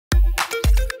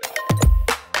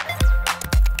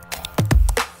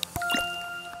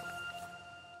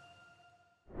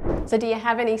So do you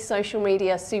have any social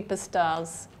media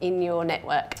superstars in your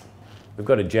network? We've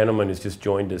got a gentleman who's just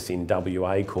joined us in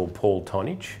WA called Paul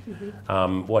Tonich.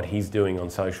 What he's doing on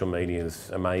social media is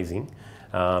amazing.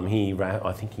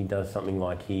 I think he does something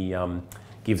like he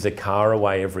gives a car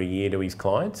away every year to his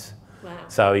clients. Wow.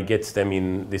 So he gets them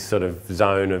in this sort of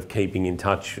zone of keeping in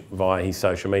touch via his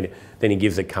social media. Then he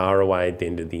gives a car away at the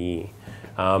end of the year.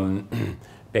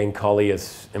 Ben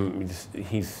Collier's,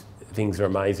 his things are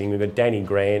amazing. We've got Danny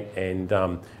Grant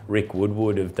and Rick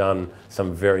Woodward have done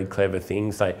some very clever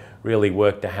things. They really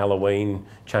worked to Halloween,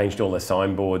 changed all the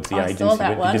signboards, the agency. Saw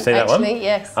that one. Did you see Actually, that one?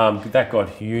 Yes. That got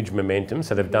huge momentum,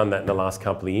 so they've done that in the last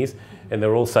couple of years. And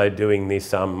they're also doing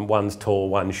this one's tall,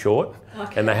 one short.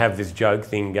 Okay. And they have this joke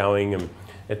thing going, and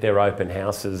at their open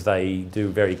houses they do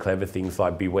very clever things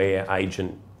like beware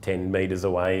agent 10 metres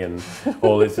away and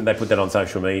all this, and they put that on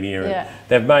social media. And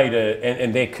they've made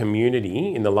and their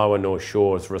community in the lower North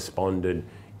Shore has responded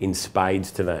in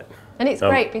spades to that. And it's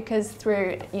great because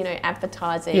through,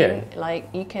 advertising, like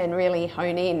you can really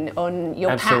hone in on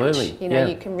your patch.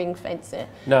 You can ring fence it.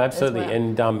 No, absolutely. Well.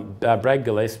 And Brad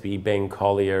Gillespie, Ben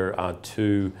Collier are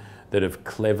two that have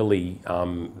cleverly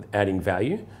adding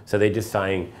value. So they're just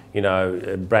saying,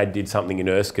 Brad did something in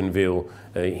Erskineville,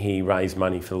 he raised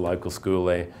money for the local school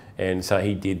there, and so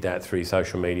he did that through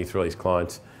social media, through his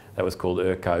clients. That was called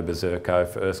Berserko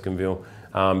for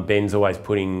Erskineville. Ben's always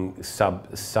putting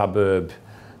suburb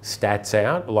stats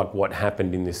out, like what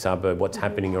happened in this suburb, what's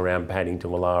happening around Paddington,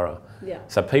 Wallara. Yeah.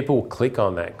 So people click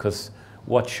on that because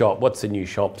what's the new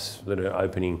shops that are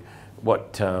opening?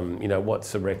 What's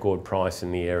the record price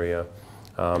in the area?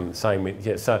 Same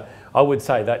with, so I would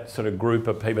say that sort of group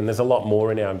of people, and there's a lot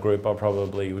more in our group, I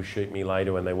probably will shoot me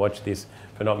later when they watch this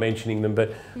for not mentioning them,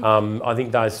 but I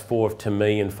think those 4 to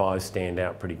me and 5 stand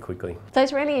out pretty quickly. So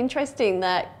it's really interesting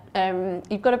that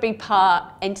you've got to be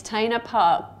part entertainer,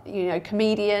 part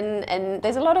comedian, and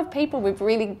there's a lot of people with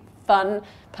really fun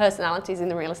personalities in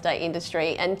the real estate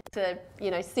industry, and to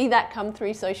see that come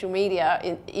through social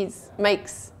media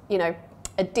makes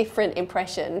a different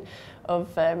impression of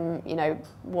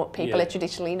what people are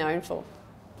traditionally known for.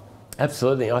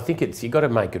 Absolutely, I think you've got to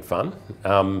make it fun.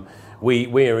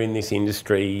 We are in this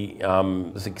industry,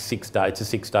 it's a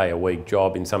 6-day-a-week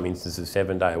job, in some instances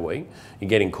 7-day a week. You're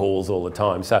getting calls all the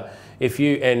time. So if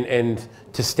you, and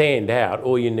to stand out,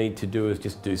 all you need to do is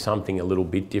just do something a little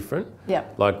bit different. Yeah.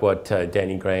 Like what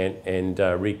Danny Grant and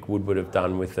Rick Woodward have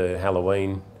done with the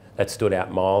Halloween. That stood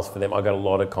out miles for them. I got a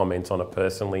lot of comments on it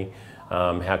personally,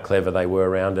 how clever they were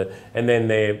around it. And then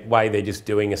their way they're just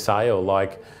doing a sale,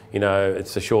 like,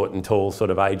 it's a short and tall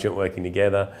sort of agent working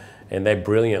together, and they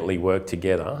brilliantly work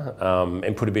together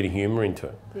and put a bit of humour into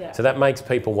it. Yeah. So that makes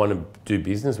people want to do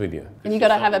business with you. And you've got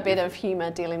to have a bit of humour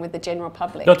dealing with the general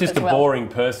public. Not just a boring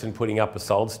person putting up a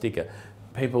sold sticker.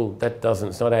 People,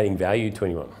 it's not adding value to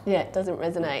anyone. Yeah, it doesn't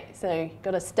resonate. So you've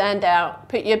got to stand out,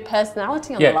 put your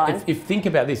personality on the line. If think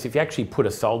about this, if you actually put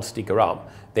a sold sticker up,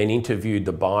 then interviewed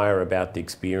the buyer about the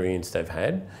experience they've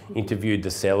had, interviewed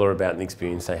the seller about the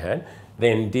experience they had,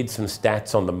 then did some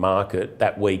stats on the market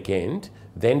that weekend,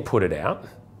 then put it out.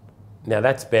 Now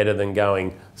that's better than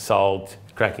going sold,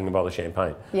 cracking a bottle of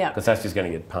champagne. Yeah. Because that's just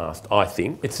going to get passed, I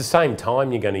think. It's the same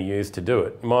time you're going to use to do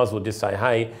it. You might as well just say,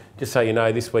 hey, just so you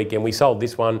know, this weekend we sold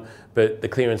this one, but the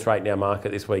clearance rate in our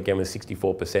market this weekend was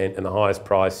 64%, and the highest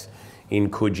price in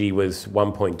Coogee was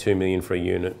 1.2 million for a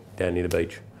unit down near the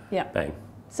beach. Yeah. Bang.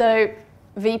 So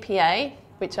VPA,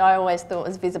 which I always thought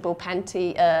was visible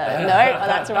panty, no,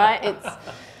 that's right,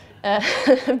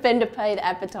 it's vendor paid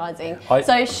advertising.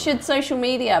 So should social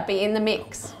media be in the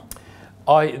mix?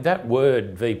 That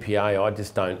word VPA, I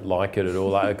just don't like it at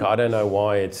all. I don't know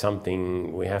why it's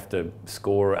something we have to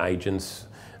score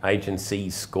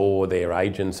agencies score their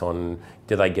agents on,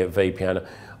 do they get VPA?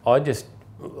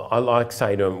 I like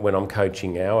say to them when I'm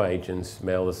coaching our agents,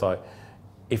 Mel, it's like,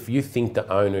 if you think the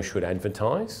owner should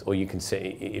advertise, or you can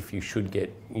say if you should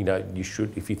get,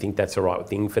 if you think that's the right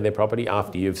thing for their property,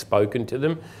 after you've spoken to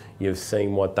them, you've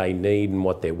seen what they need and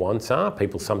what their wants are.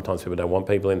 Sometimes people don't want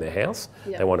people in their house.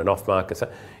 Yep. They want an off-market. So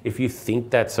if you think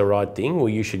that's the right thing, well,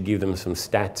 you should give them some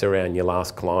stats around your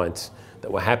last clients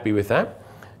that were happy with that.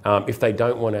 If they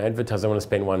don't want to advertise, they want to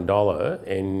spend $1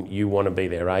 and you want to be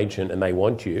their agent and they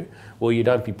want you, well, you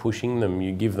don't be pushing them,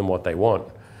 you give them what they want.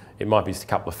 It might be just a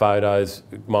couple of photos,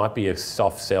 it might be a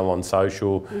soft sell on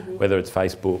social, whether it's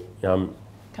Facebook.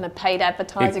 Kind of paid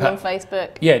advertising on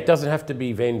Facebook? Yeah, it doesn't have to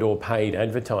be vendor paid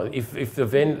advertising. If the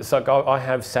vendor, it's like I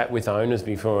have sat with owners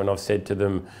before and I've said to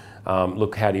them,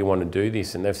 look, how do you want to do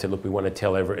this? And they've said, look, we want to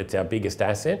tell it's our biggest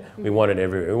asset. We want it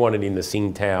everywhere. We want it in the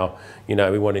Tsingtao, you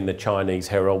know, we want it in the Chinese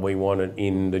Herald, we want it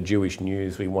in the Jewish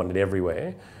News, we want it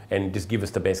everywhere, and just give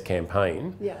us the best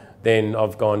campaign. Yeah. Then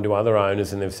I've gone to other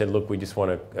owners and they've said, look, we just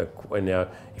want to, now,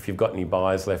 if you've got any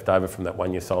buyers left over from that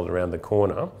one you sold around the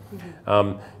corner.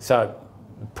 So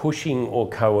pushing or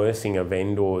coercing a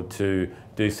vendor to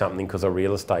do something because a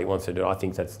real estate wants to do it, I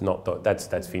think that's not,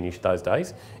 that's finished those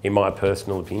days, in my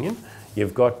personal opinion.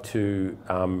 You've got to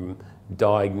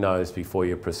diagnose before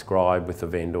you prescribe with the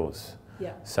vendors.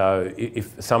 Yeah. So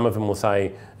if some of them will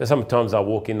say, sometimes they'll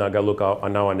walk in, they'll go, look, I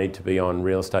know I need to be on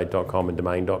realestate.com and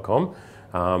domain.com.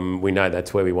 We know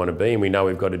that's where we want to be, and we know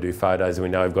we've got to do photos, and we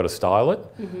know we've got to style it.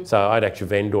 So I had actually a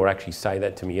vendor actually say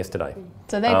that to me yesterday.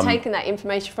 So they're taking that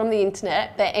information from the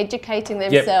internet, they're educating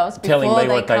themselves telling before me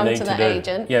they what they come need to to the do.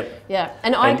 agent. Yeah.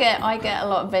 And I get a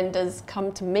lot of vendors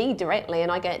come to me directly,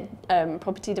 and I get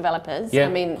property developers. I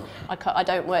mean, I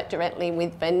don't work directly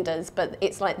with vendors, but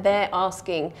it's like they're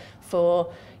asking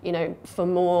for, you know, for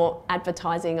more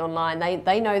advertising online.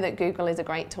 They know that Google is a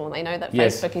great tool. They know that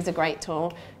Facebook is a great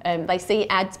tool. They see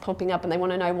ads popping up and they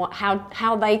want to know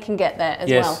how they can get there as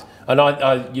well.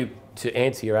 And to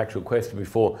answer your actual question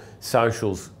before,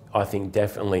 socials, I think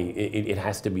definitely it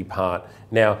has to be part.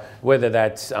 Now, whether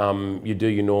that's you do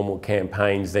your normal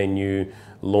campaigns, then you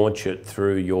launch it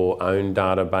through your own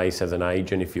database as an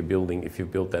agent if you've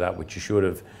built that up, which you should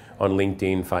have, on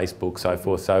LinkedIn, Facebook, so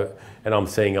forth. So, and I'm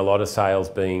seeing a lot of sales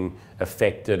being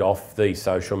affected off these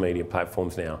social media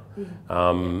platforms now.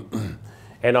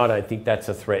 And I don't think that's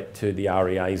a threat to the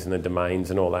REAs and the domains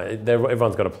and all that.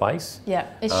 Everyone's got a place. Yeah,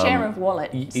 it's share of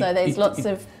wallet. So there's lots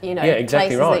of, you know,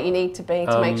 exactly places that you need to be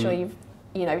to make sure you've,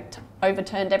 you know,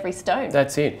 overturned every stone.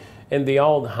 That's it. And the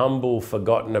old humble,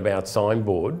 forgotten about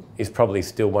signboard is probably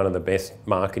still one of the best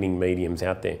marketing mediums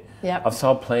out there. Yeah. I've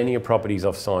sold plenty of properties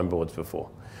off signboards before.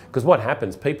 Because what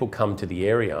happens, people come to the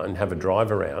area and have a drive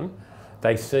around.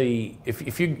 They see,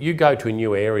 if you go to a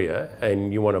new area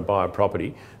and you want to buy a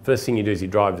property, first thing you do is you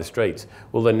drive the streets.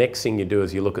 Well, the next thing you do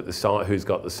is you look at the who's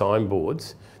got the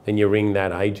signboards, then you ring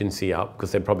that agency up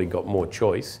because they've probably got more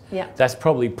choice. Yeah. That's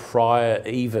probably prior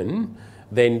even,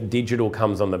 then digital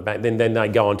comes on the back, then they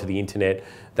go onto the internet,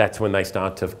 that's when they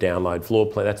start to download floor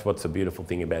plan. That's what's the beautiful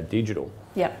thing about digital.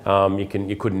 Yeah.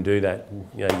 You couldn't do that,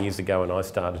 you know, years ago when I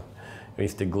started. We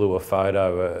used to glue a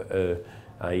photo,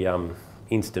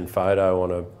 instant photo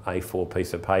on a A4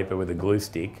 piece of paper with a glue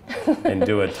stick and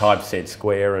do a typeset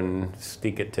square and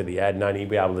stick it to the ad, and only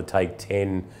be able to take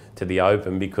 10 to the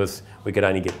open because we could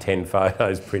only get 10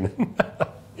 photos printed.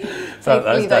 So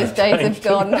hopefully those days have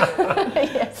gone.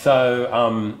 Yes.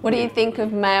 So, what do you think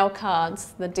of mail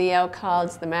cards, the DL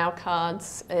cards, the mail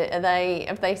cards? Have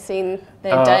they seen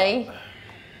their day?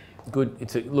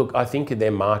 Good. Look, I think they're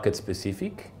market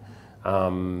specific.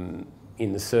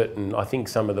 In the certain, I think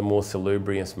some of the more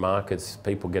salubrious markets,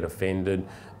 people get offended.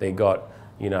 They got,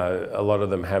 you know, a lot of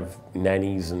them have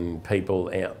nannies and people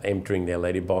emptying their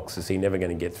letterboxes, so you're never going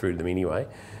to get through to them anyway.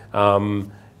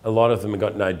 A lot of them have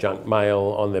got no junk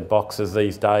mail on their boxes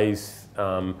these days.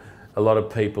 A lot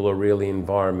of people are really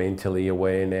environmentally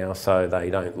aware now, so they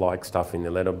don't like stuff in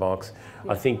their letterbox.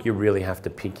 I think you really have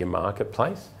to pick your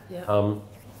marketplace.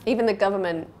 Even the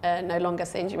government no longer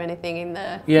sends you anything in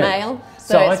the mail.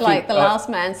 So it's like the last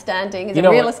man standing is a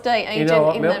real estate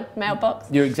agent in the mailbox.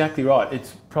 You're exactly right.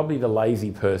 It's probably the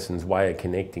lazy person's way of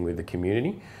connecting with the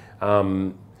community.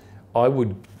 I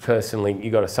would personally,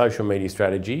 you've got a social media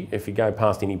strategy. If you go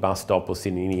past any bus stop or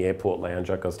sit in any airport lounge,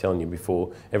 like I was telling you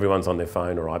before, everyone's on their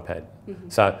phone or iPad.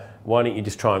 So why don't you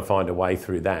just try and find a way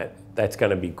through that? That's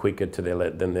going to be quicker to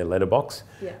than their letterbox.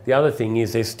 The other thing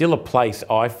is there's still a place,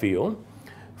 I feel,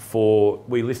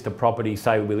 we list a property,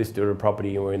 say we listed a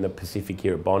property and we're in the Pacific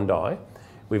here at Bondi,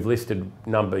 we've listed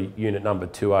unit number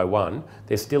 201,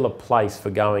 there's still a place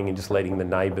for going and just letting the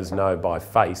neighbours know by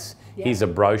face, here's a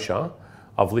brochure,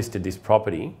 I've listed this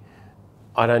property.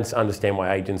 I don't understand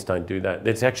why agents don't do that.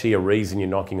 There's actually a reason you're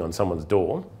knocking on someone's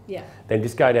door. Then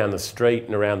just go down the street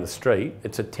and around the street.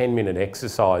 It's a 10-minute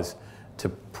exercise to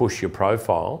push your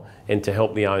profile and to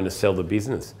help the owner sell the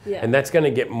business. And that's going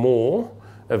to get more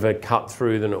of a cut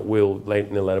through than it will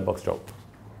in the letterbox job.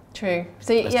 True.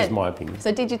 So that's just my opinion.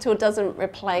 So digital doesn't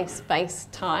replace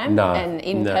FaceTime and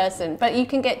in person, but you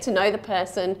can get to know the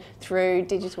person through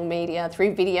digital media,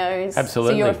 through videos.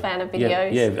 Absolutely. So you're a fan of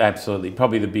videos? Yeah, absolutely.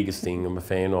 Probably the biggest thing I'm a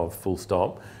fan of, full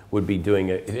stop, would be doing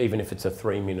it, even if it's a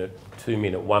 3-minute,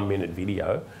 2-minute, 1-minute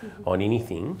video on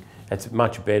anything. It's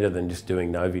much better than just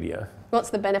doing no video. What's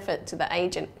the benefit to the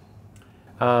agent?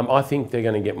 I think they're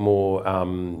going to get more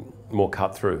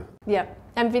cut through.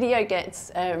 And video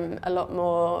gets a lot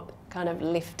more kind of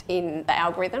lift in the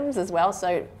algorithms as well.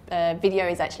 So video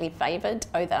is actually favoured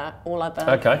over all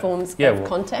other forms of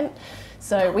content.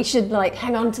 So we should like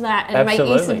hang on to that and make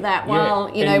use of that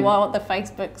while while the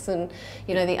Facebooks and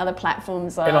the other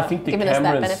platforms are giving us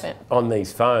that benefit. On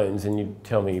these phones, and you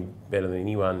tell me better than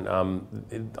anyone,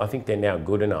 I think they're now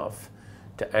good enough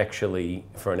to actually,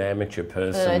 for an amateur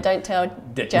person... No, don't tell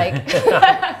Jake.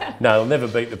 No, I'll never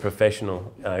beat the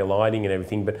professional lighting and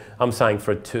everything, but I'm saying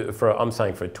for a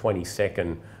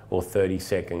 20-second or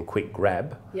 30-second quick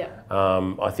grab,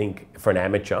 I think for an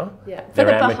amateur, for the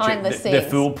behind the scenes. They're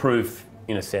foolproof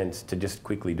in a sense to just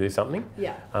quickly do something.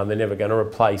 They're never going to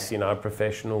replace a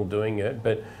professional doing it,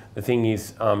 but the thing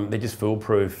is they're just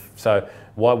foolproof. So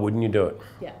why wouldn't you do it?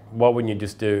 Why wouldn't you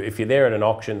just do, if you're there at an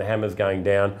auction, the hammer's going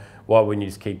down, why wouldn't you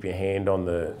just keep your hand on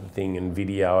the thing and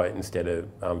video it instead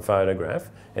of photograph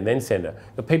and then send it?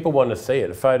 The people want to see it.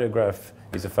 A photograph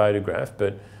is a photograph,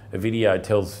 but a video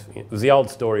tells, it was the old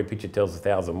story, a picture tells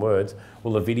 1,000 words.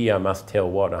 Well, a video must tell,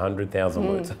 what, 100,000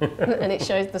 words? And it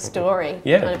shows the story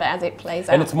kind of as it plays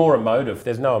out. And it's more emotive.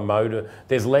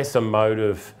 There's less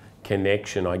emotive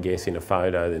connection, I guess, in a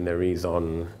photo than there is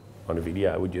on a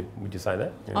video. Would you say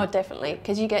that? Oh, definitely,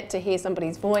 because you get to hear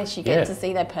somebody's voice, you get to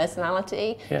see their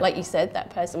personality. Like you said, that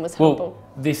person was humble. Well,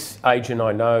 this agent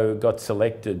I know got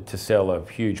selected to sell a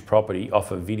huge property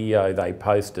off a video they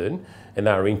posted, and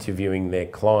they were interviewing their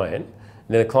client.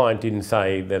 And the client didn't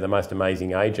say they're the most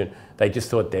amazing agent. They just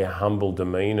thought their humble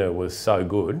demeanour was so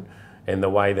good, and the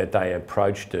way that they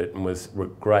approached it and was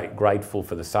grateful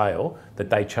for the sale, that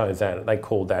they chose that. They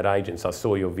called that agent. So I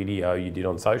saw your video you did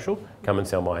on social, come and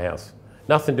sell my house.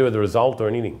 Nothing to do with the result or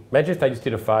anything. Imagine if they just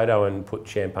did a photo and put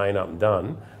champagne up and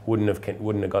done, wouldn't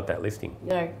have got that listing.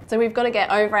 No. So we've got to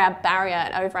get over our barrier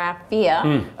and over our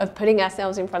fear of putting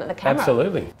ourselves in front of the camera.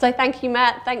 Absolutely. So thank you,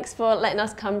 Matt. Thanks for letting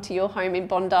us come to your home in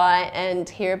Bondi and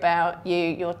hear about you,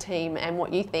 your team, and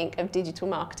what you think of digital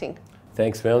marketing.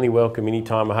 Thanks, Melanie. Welcome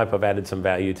anytime. I hope I've added some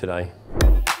value today.